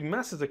seems to be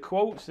masses of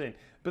quotes in,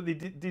 but they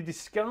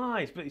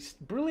disguise. But it's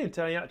brilliant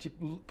how he actually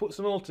puts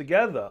them all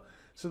together.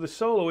 So the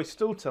solo is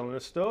still telling a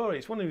story.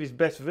 It's one of his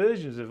best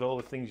versions of All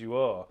the Things You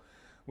Are,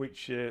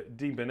 which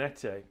Dean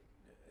Benedetti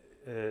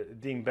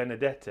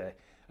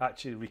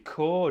actually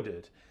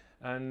recorded.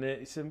 And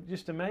it's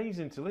just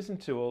amazing to listen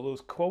to all those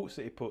quotes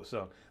that he puts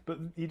on. But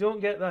you don't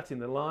get that in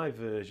the live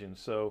version.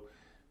 So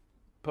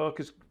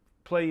Parker's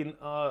playing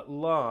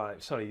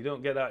live. Sorry, you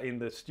don't get that in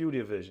the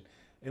studio version.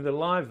 In the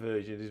live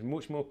version, there's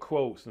much more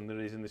quotes than there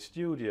is in the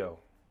studio.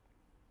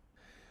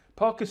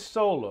 Parker's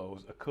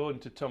solos,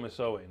 according to Thomas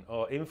Owen,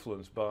 are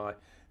influenced by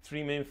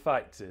three main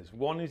factors.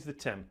 One is the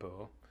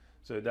tempo,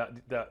 so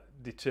that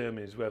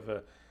determines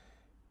whether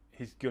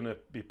he's going to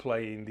be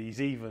playing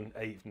these even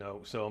 8th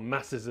notes or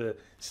masses of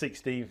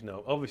 16th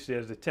note. Obviously,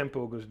 as the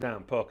tempo goes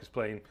down, Parker's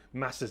playing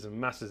masses and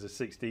masses of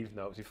 16th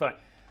notes. In fact,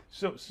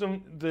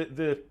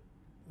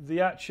 the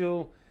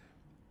actual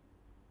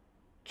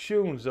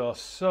tunes are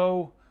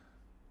so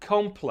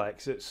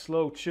complex at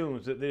slow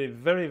tunes that they're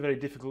very, very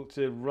difficult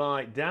to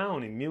write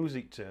down in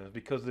music terms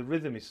because the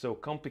rhythm is so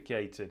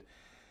complicated.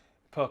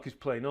 Parker's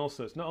playing all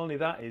sorts. Not only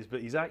that is,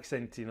 but he's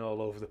accenting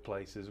all over the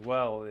place as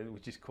well,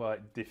 which is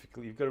quite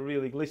difficult. You've got to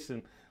really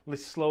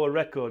slow a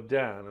record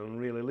down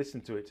and really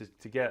listen to it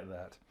to get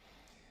that.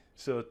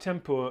 So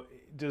tempo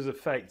does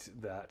affect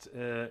that.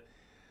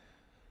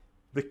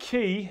 The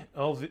key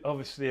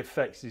obviously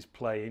affects his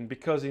playing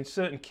because in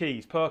certain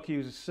keys, Parker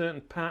uses certain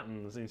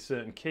patterns in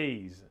certain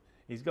keys.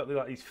 He's got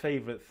his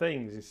favourite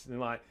things. It's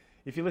like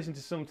if you listen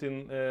to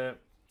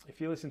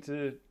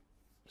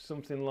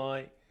something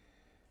like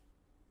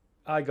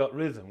I Got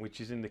Rhythm, which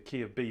is in the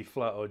key of B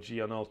flat or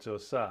G on alto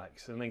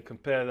sax, and then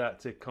compare that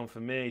to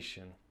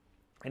Confirmation,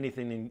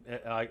 anything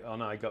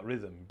on I Got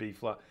Rhythm, B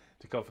flat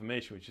to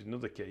Confirmation, which is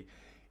another key,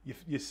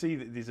 you see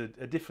that there's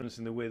a difference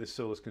in the way the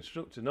solo is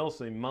constructed, and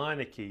also in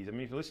minor keys. I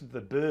mean, if you listen to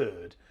The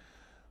Bird,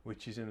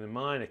 which is in the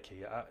minor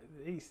key,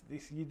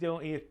 you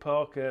don't hear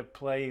Parker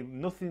play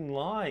nothing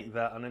like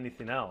that on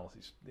anything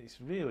else. It's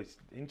really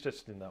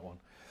interesting, that one.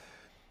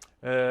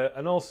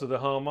 And also the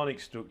harmonic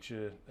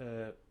structure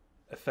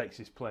affects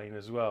his playing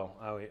as well,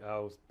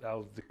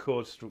 how the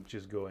chord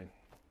structure's going.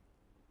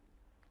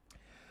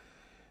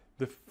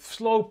 The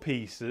slow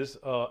pieces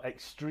are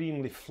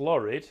extremely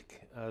florid,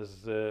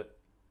 as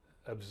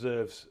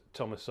observes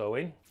Thomas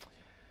Owens,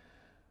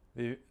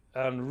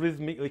 and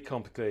rhythmically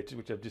complicated,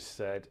 which I've just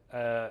said.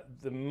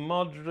 The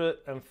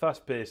moderate and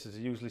fast pieces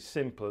are usually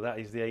simpler, that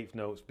is, the eighth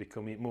notes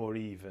becoming more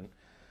even.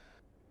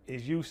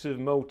 His use of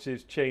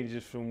motives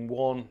changes from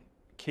one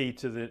key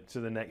to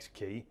the next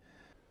key.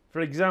 For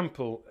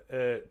example,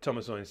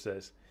 Thomas Owens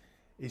says,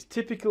 his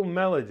typical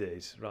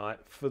melodies, right,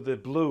 for the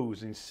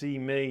blues in C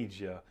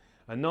major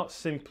are not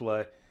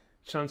simply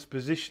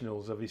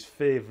transpositionals of his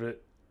favourite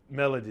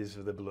melodies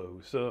of the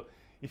blues. So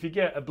if you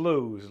get a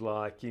blues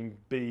like in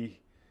B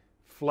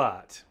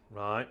flat,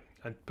 right,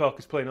 and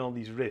Parker's playing all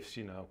these riffs,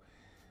 you know,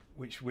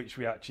 which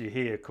we actually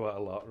hear quite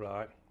a lot,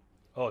 right,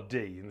 or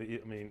D,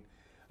 I mean,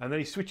 and then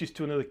he switches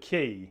to another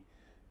key,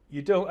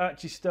 you don't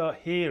actually start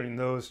hearing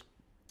those.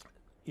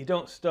 You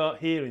don't start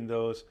hearing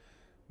those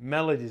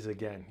melodies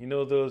again. You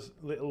know, those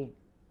little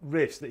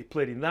riffs that he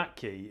played in that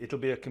key. It'll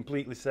be a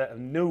completely set of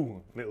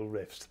new little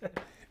riffs.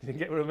 You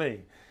get what I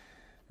mean?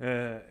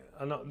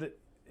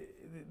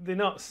 They're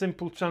not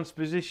simple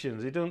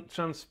transpositions. They don't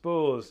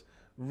transpose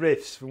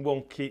riffs from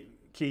one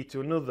key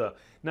to another.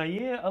 Now, you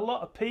hear a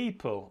lot of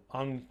people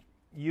on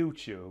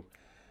YouTube,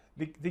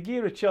 they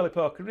gear a Charlie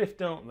Parker riff,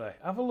 don't they?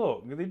 Have a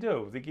look. They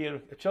do. They gear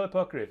a Charlie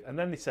Parker riff, and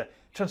then they say,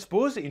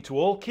 transpose it into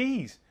all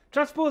keys.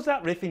 Transpose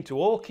that riff into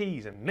all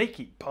keys and make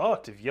it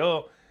part of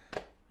your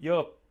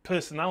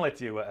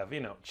personality or whatever.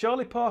 You know,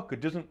 Charlie Parker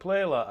doesn't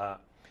play like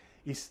that.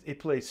 He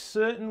plays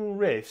certain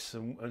riffs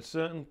and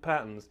certain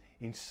patterns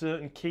in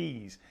certain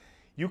keys.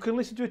 You can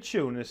listen to a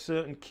tune in a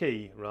certain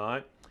key,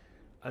 right?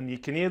 And you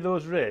can hear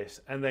those riffs,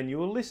 and then you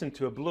will listen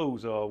to a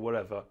blues or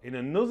whatever in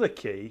another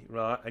key,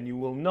 right? And you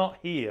will not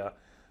hear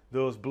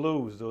those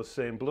blues, those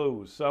same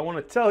blues. So I want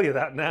to tell you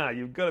that now.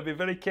 You've got to be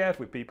very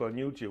careful with people on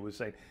YouTube who are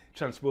saying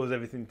transpose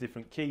everything in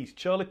different keys.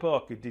 Charlie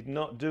Parker did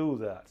not do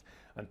that,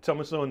 and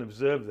Thomas Owens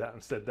observed that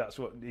and said that's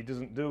what he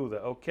doesn't do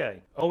that.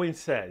 Okay.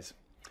 Owens says,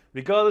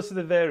 regardless of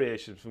the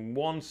variations from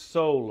one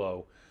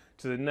solo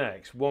to the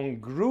next, one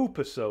group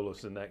of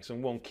solos to the next,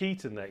 and one key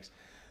to the next,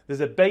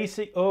 there's a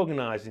basic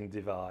organising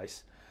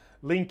device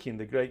linking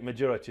the great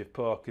majority of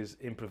Parker's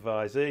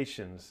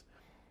improvisations.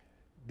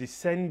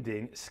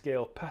 Descending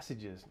scale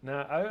passages.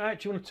 Now, I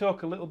actually want to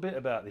talk a little bit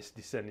about this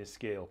descending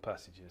scale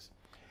passages.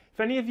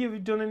 If any of you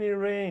have done any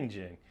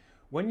arranging,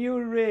 when you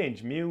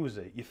arrange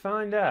music, you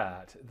find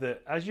out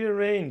that as you're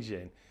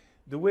arranging,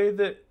 the way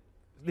that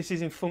this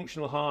is in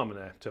functional harmony,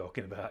 I'm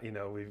talking about, you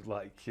know, with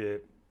like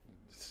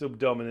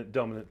subdominant,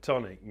 dominant,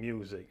 tonic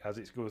music as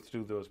it goes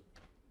through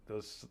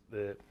those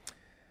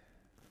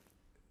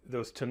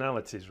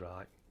tonalities,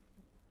 right?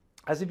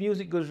 As the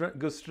music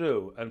goes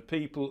through, and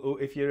people,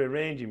 if you're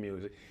arranging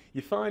music,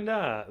 you find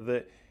out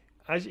that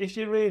if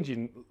you're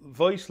arranging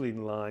voice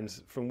leading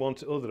lines from one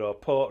to other, or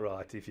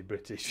portrait if you're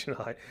British,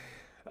 right?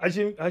 As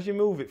you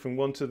move it from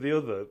one to the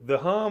other, the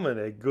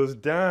harmony goes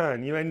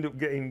down. You end up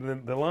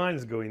getting the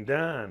lines going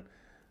down,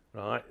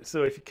 right?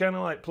 So if you're kind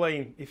of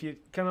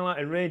like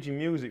arranging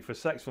music for a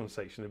saxophone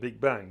section, a big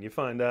bang, you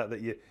find out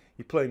that you're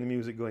playing the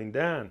music going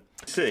down.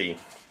 See,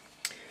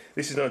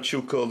 this is our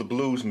tool called the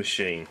Blues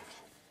Machine.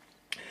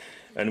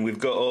 And we've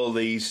got all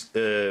these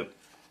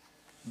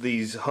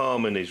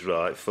harmonies,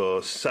 right,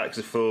 for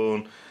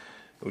saxophone.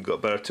 We've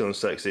got baritone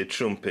sax here,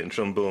 trumpet and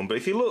trombone. But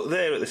if you look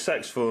there at the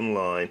saxophone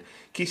line,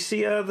 can you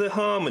see how the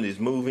harmony's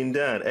moving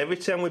down? Every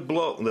time we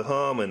block the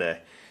harmony,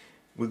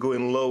 we're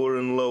going lower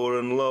and lower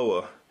and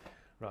lower.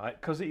 Right,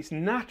 because it's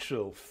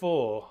natural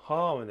for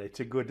harmony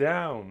to go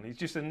down. It's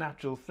just a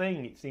natural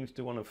thing. It seems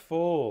to want to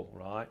fall,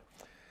 right?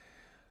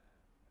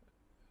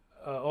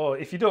 Or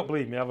if you don't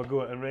believe me, have a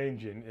go at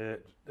arranging.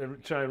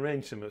 Try and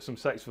arrange some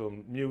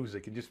saxophone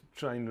music and just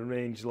try and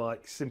arrange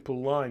like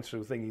simple lines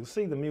through a thing. You'll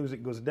see the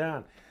music goes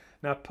down.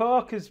 Now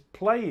Parker's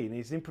playing,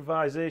 his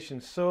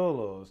improvisation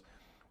solos,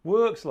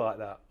 works like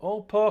that.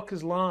 All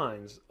Parker's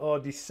lines are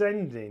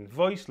descending,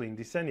 voice lean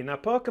descending. Now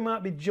Parker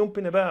might be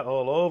jumping about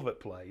all over the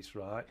place,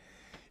 right?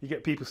 You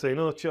get people saying,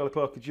 oh, Charlie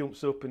Parker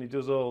jumps up and he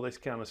does all this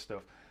kind of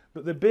stuff.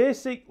 But the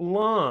basic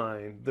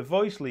line, the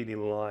voice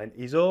leading line,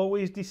 is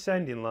always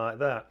descending like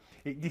that.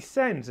 It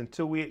descends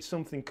until we hit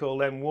something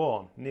called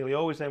M1, nearly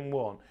always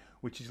M1,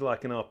 which is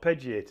like an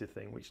arpeggiator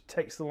thing, which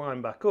takes the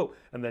line back up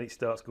and then it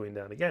starts going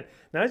down again.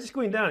 Now as it's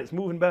going down, it's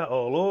moving about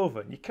all over,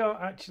 and you can't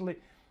actually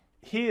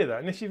hear that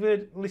unless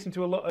you've listened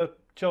to a lot of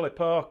Charlie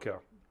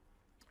Parker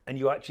and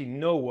you actually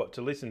know what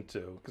to listen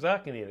to, because I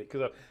can hear it,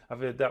 because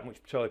I've heard that much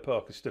Charlie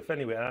Parker stuff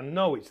anyway, and I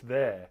know it's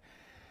there.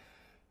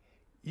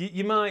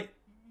 You might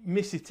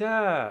miss it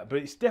out, but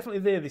it's definitely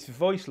there, this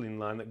voiceline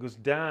line that goes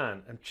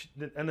down,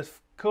 and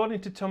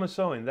according to Thomas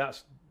Owens,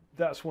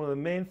 that's one of the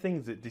main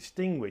things that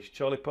distinguished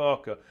Charlie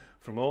Parker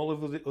from all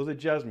of the other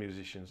jazz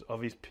musicians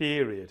of his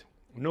period.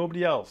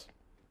 Nobody else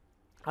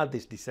had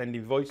this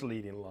descending voice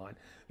leading line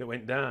that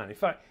went down. In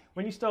fact,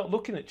 when you start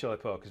looking at Charlie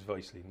Parker's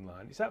voice leading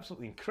line, it's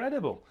absolutely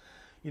incredible.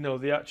 You know,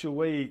 the actual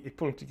way he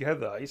put them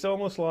together, it's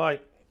almost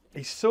like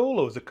his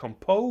solos are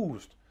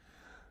composed.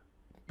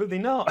 But they're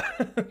not.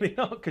 They're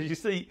not, because you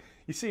see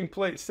him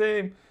play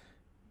the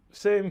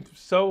same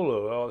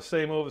solo or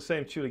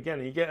same tune again,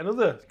 and you get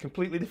another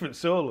completely different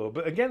solo.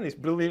 But again, this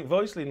brilliant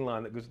voice leading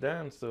line that goes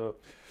down. So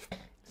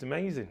it's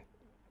amazing.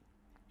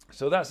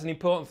 So that's an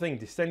important thing,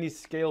 descending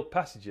scale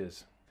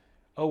passages.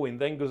 Owen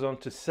then goes on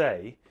to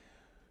say,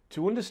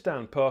 to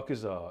understand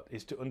Parker's art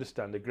is to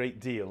understand a great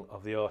deal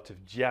of the art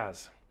of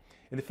jazz.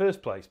 In the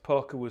first place,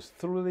 Parker was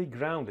thoroughly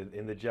grounded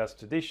in the jazz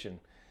tradition.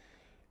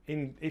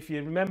 If you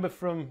remember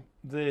from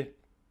the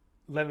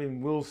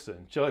Levin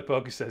Wilson, Charlie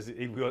Parker says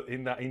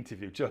in that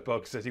interview, Charlie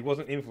Parker says he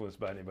wasn't influenced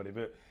by anybody,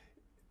 but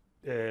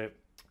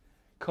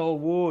Cole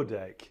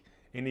Wardeck,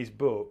 in his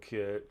book,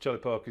 Charlie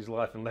Parker's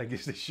Life and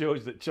Legacy,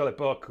 shows that Charlie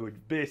Parker was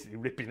basically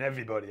ripping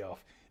everybody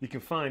off. You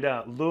can find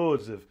out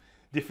loads of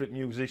different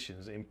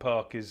musicians in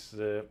Parker's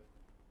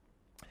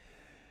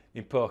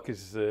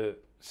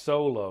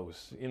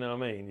solos, you know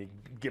what I mean? You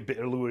get a bit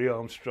of Louis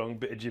Armstrong, a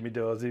bit of Jimmy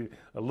Dorsey,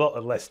 a lot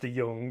of Lester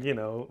Young, you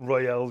know,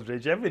 Roy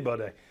Eldridge,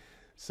 everybody.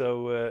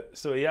 So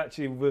he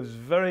actually was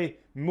very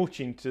much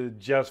into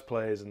jazz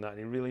players and that, and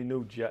he really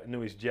knew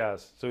his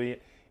jazz. So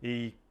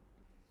he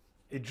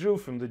drew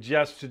from the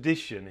jazz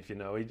tradition, if you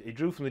know. He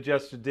drew from the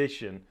jazz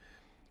tradition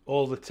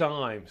all the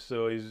time.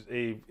 So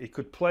he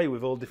could play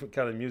with all different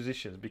kind of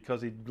musicians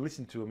because he'd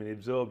listened to them and he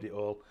absorbed it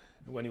all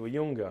when he was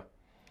younger.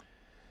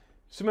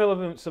 Some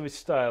elements of his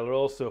style are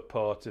also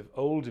part of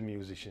older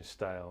musician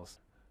styles.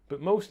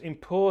 But most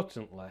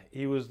importantly,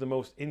 he was the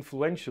most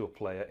influential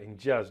player in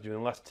jazz during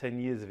the last 10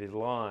 years of his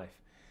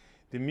life.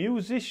 The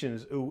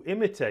musicians who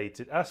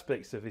imitated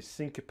aspects of his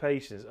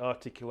syncopations,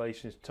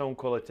 articulations, tone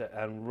quality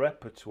and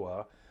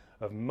repertoire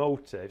of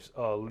motifs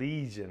are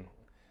legion.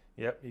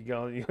 Yep, you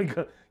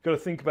got to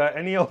think about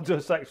any alto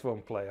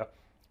saxophone player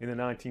in the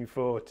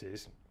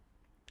 1940s,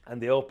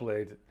 and they all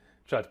tried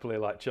to play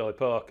like Charlie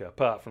Parker,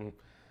 apart from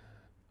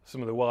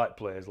some of the white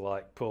players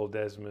like Paul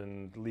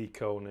Desmond, Lee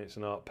Konitz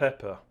and Art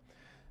Pepper.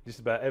 Just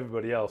about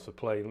everybody else were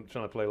trying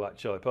to play like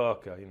Charlie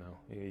Parker. You know,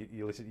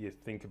 you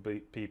think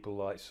of people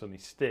like Sonny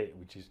Stitt,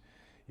 which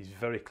he's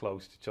very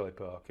close to Charlie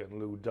Parker, and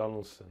Lou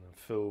Donaldson and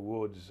Phil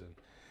Woods, and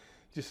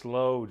just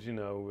loads. You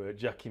know,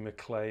 Jackie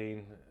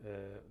McLean,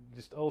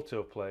 just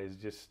alto players,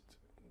 just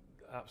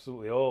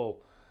absolutely all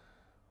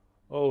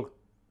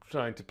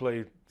trying to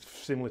play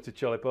similar to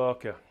Charlie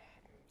Parker.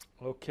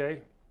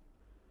 Okay.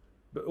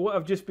 But what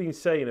I've just been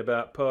saying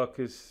about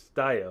Parker's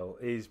style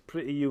is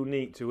pretty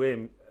unique to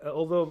him.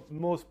 Although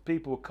most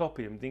people who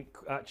copy him didn't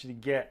actually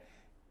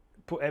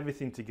put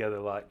everything together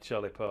like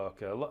Charlie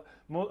Parker. A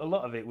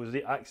lot of it was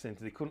the accent.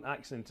 They couldn't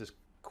accent as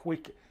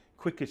quick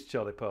as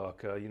Charlie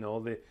Parker, you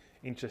know, the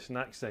interesting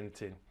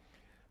accenting.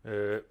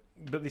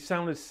 But they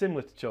sounded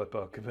similar to Charlie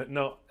Parker, but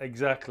not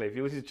exactly. If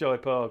you listen to Charlie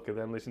Parker,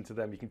 then listen to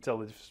them, you can tell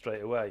the difference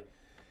straight away.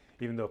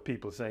 Even though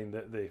people are saying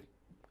that they're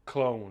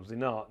clones, they're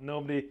not.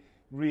 Nobody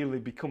really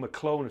become a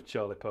clone of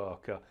Charlie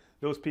Parker.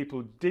 Those people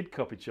who did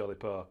copy Charlie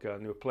Parker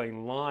and who were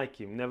playing like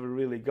him never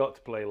really got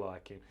to play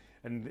like him,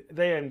 and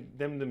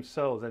them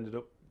themselves ended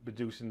up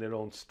producing their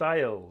own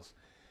styles,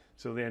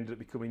 so they ended up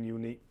becoming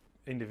unique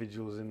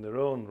individuals in their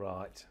own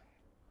right.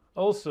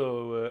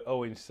 Also,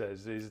 Owen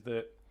says is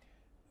that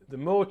the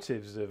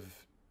motives of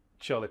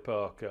Charlie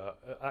Parker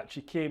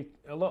actually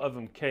a lot of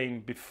them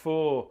came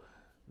before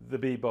the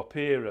bebop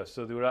era,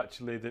 so they were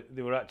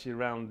actually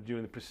around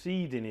during the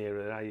preceding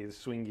era, i.e. the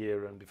swing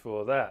era, and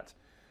before that.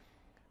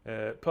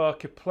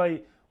 Parker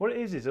played. What it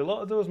is a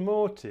lot of those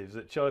motives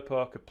that Charlie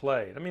Parker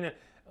played. I mean,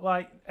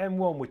 like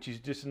M1, which is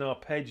just an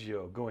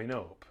arpeggio going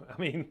up. I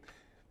mean,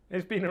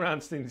 it's been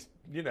around since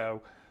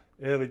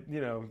early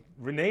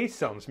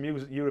Renaissance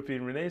music,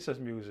 European Renaissance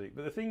music.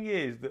 But the thing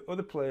is that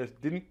other players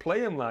didn't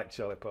play them like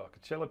Charlie Parker.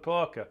 Charlie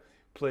Parker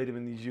played them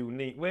in these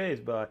unique ways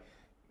by,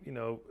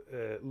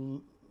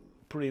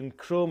 putting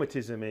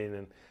chromatism in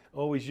and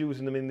always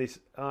using them in this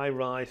high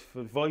rise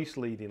for voice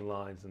leading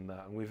lines and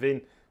that, and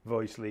within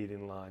voice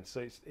leading lines.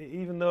 So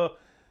even though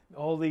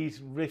all these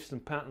riffs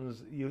and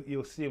patterns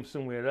you'll see them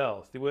somewhere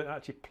else, they weren't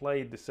actually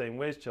played the same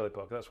way as Charlie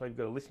Parker. That's why you've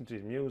got to listen to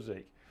his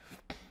music.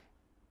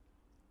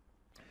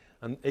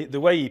 And the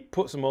way he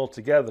puts them all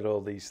together,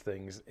 all these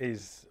things,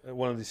 is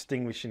one of the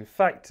distinguishing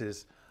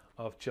factors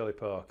of Charlie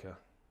Parker.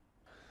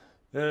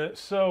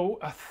 So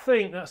I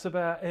think that's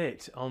about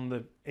it on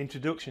the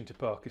introduction to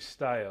Parker's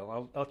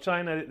style. I'll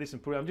try and edit this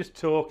and put it. I'm just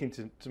talking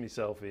to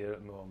myself here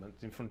at the moment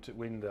in front of the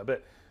window. I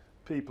bet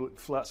people at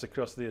flats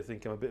across there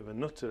think I'm a bit of a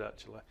nutter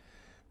actually.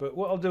 But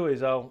what I'll do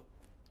is I'll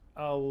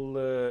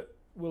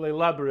we'll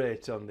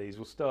elaborate on these.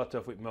 We'll start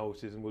off with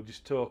motors and we'll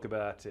just talk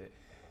about it.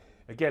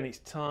 Again, it's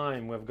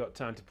time. We've got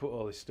time to put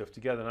all this stuff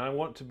together, and I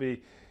want to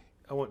be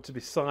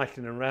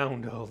cycling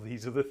around all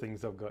these other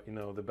things I've got. You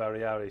know, the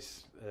Barry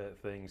Harris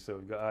things. So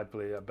we've got I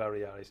play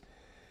Barry Harris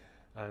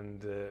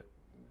and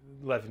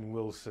Levin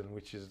Wilson,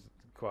 which is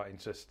quite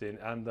interesting,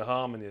 and the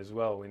harmony as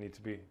well. We need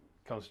to be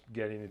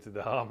getting into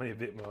the harmony a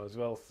bit more as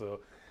well.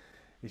 So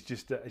it's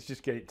just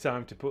getting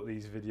time to put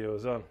these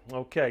videos on.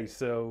 Okay,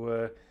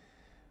 so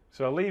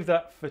I'll leave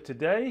that for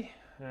today,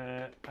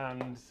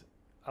 and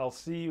I'll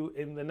see you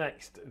in the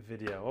next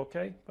video.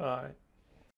 Okay, bye.